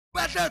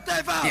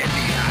Hippie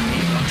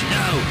hoppy, don't you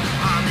know?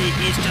 I'm the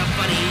Easter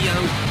Bunny, yo.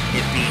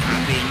 Hippie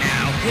hoppy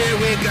now, here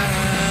we go.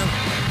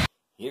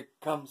 Here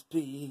comes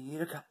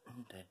Peter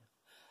Cottontail,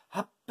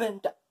 hopping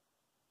down.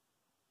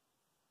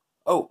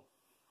 Oh,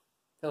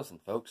 listen,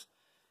 folks,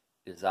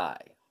 it is I,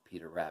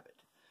 Peter Rabbit.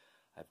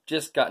 I've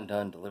just gotten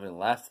done delivering the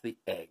last of the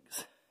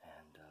eggs,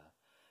 and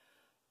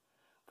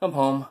come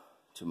home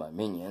to my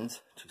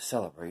minions to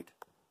celebrate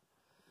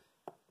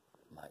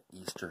my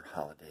Easter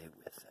holiday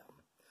with them.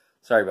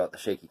 Sorry about the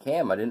shaky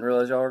cam. I didn't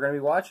realize y'all were going to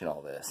be watching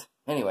all this.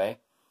 Anyway,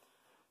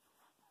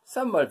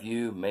 some of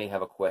you may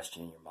have a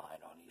question in your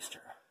mind on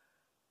Easter.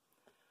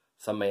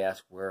 Some may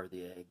ask, where are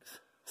the eggs?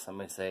 Some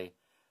may say,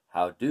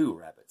 how do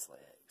rabbits lay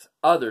eggs?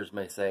 Others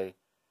may say,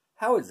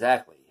 how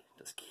exactly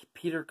does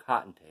Peter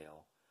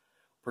Cottontail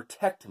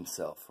protect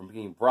himself from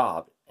being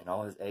robbed and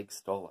all his eggs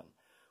stolen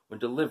when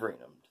delivering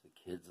them to the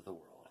kids of the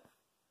world?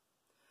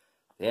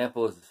 The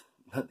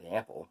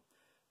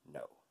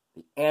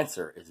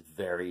answer is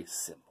very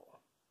simple.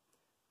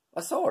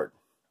 A sword,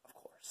 of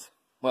course.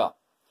 Well,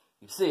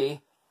 you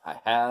see, I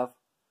have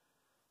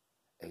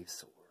a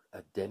sword,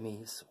 a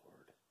demi-sword.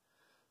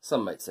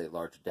 Some might say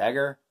large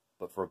dagger,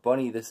 but for a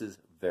bunny, this is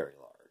very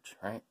large,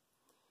 right?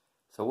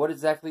 So what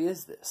exactly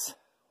is this?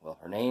 Well,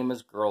 her name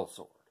is Girl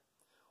Sword.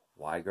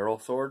 Why Girl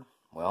Sword?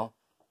 Well,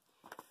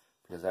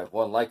 because I have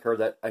one like her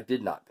that I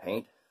did not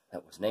paint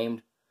that was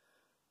named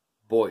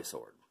Boy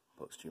Sword,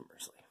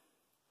 posthumously.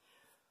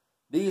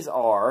 These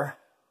are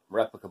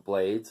replica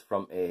blades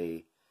from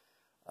a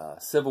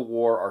Civil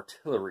War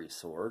artillery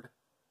sword,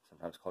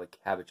 sometimes called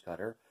a cabbage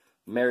cutter,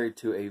 married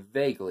to a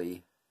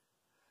vaguely,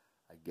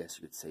 I guess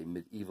you could say,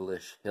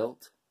 medievalish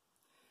hilt.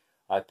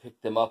 I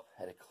picked them up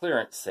at a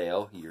clearance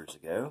sale years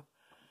ago.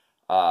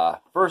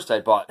 First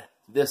I bought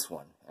this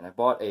one, and I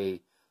bought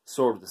a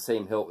sword with the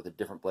same hilt with a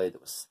different blade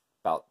that was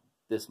about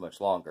this much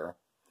longer.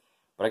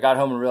 But I got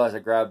home and realized I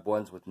grabbed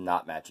ones with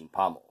not matching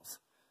pommels.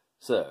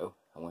 So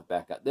I went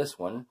back and got this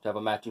one to have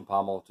a matching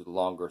pommel to the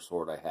longer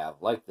sword I have,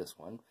 like this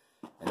one.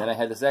 And then I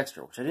had this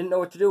extra, which I didn't know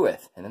what to do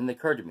with. And then it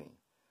occurred to me,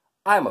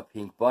 I'm a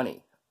pink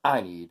bunny. I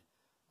need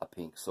a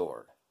pink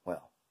sword.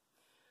 Well,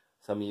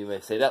 some of you may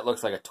say, that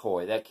looks like a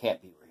toy. That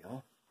can't be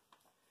real.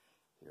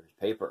 Here's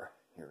paper.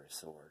 Here is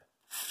sword.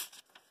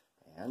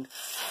 And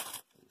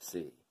you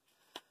see,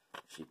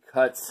 she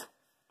cuts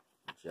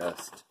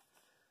just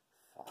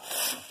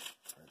fine.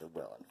 Rather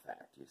well, in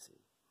fact, you see.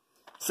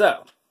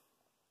 So,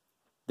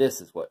 this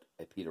is what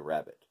a Peter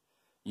Rabbit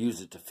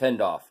uses to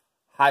fend off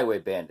highway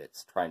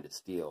bandits trying to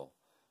steal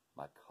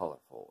my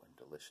colorful and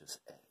delicious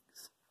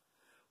eggs.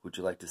 Would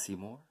you like to see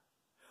more?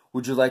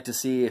 Would you like to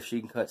see if she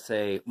can cut,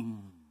 say,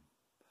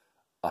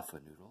 a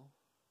fanoodle?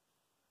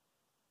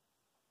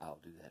 I'll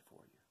do that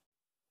for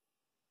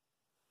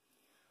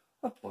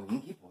you.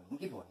 Boingy,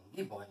 boingy,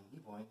 boingy,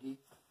 boingy, boingy.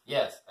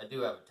 Yes, I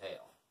do have a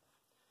tail.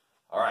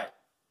 Alright,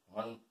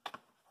 one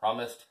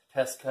promised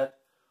test cut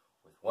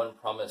with one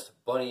promised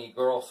bunny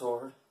girl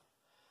sword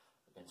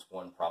against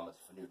one promised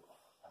fanoodle.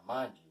 Now,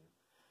 mind you,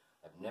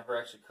 I've never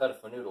actually cut a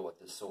fanoodle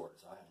with this sword,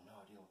 so I have no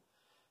idea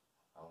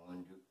if I'm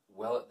going to do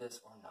well at this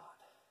or not.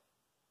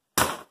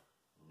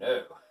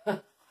 No.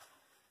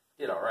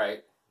 Did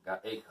alright.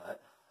 Got a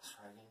cut. Let's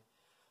try again.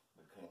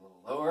 We're cutting a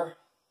little lower.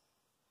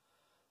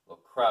 A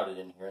little crowded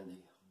in here in the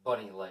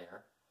bunny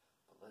layer.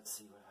 But let's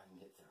see what I can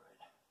get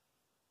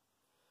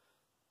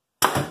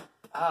through it.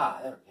 Ah,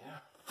 there we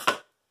go.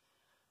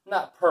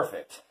 Not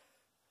perfect.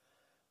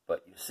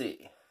 But you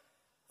see,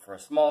 for a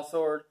small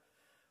sword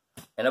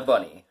and a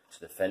bunny to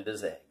defend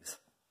his eggs,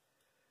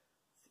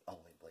 it's the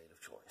only blade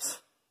of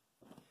choice.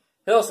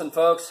 Hey, listen,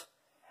 folks.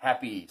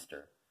 Happy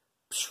Easter.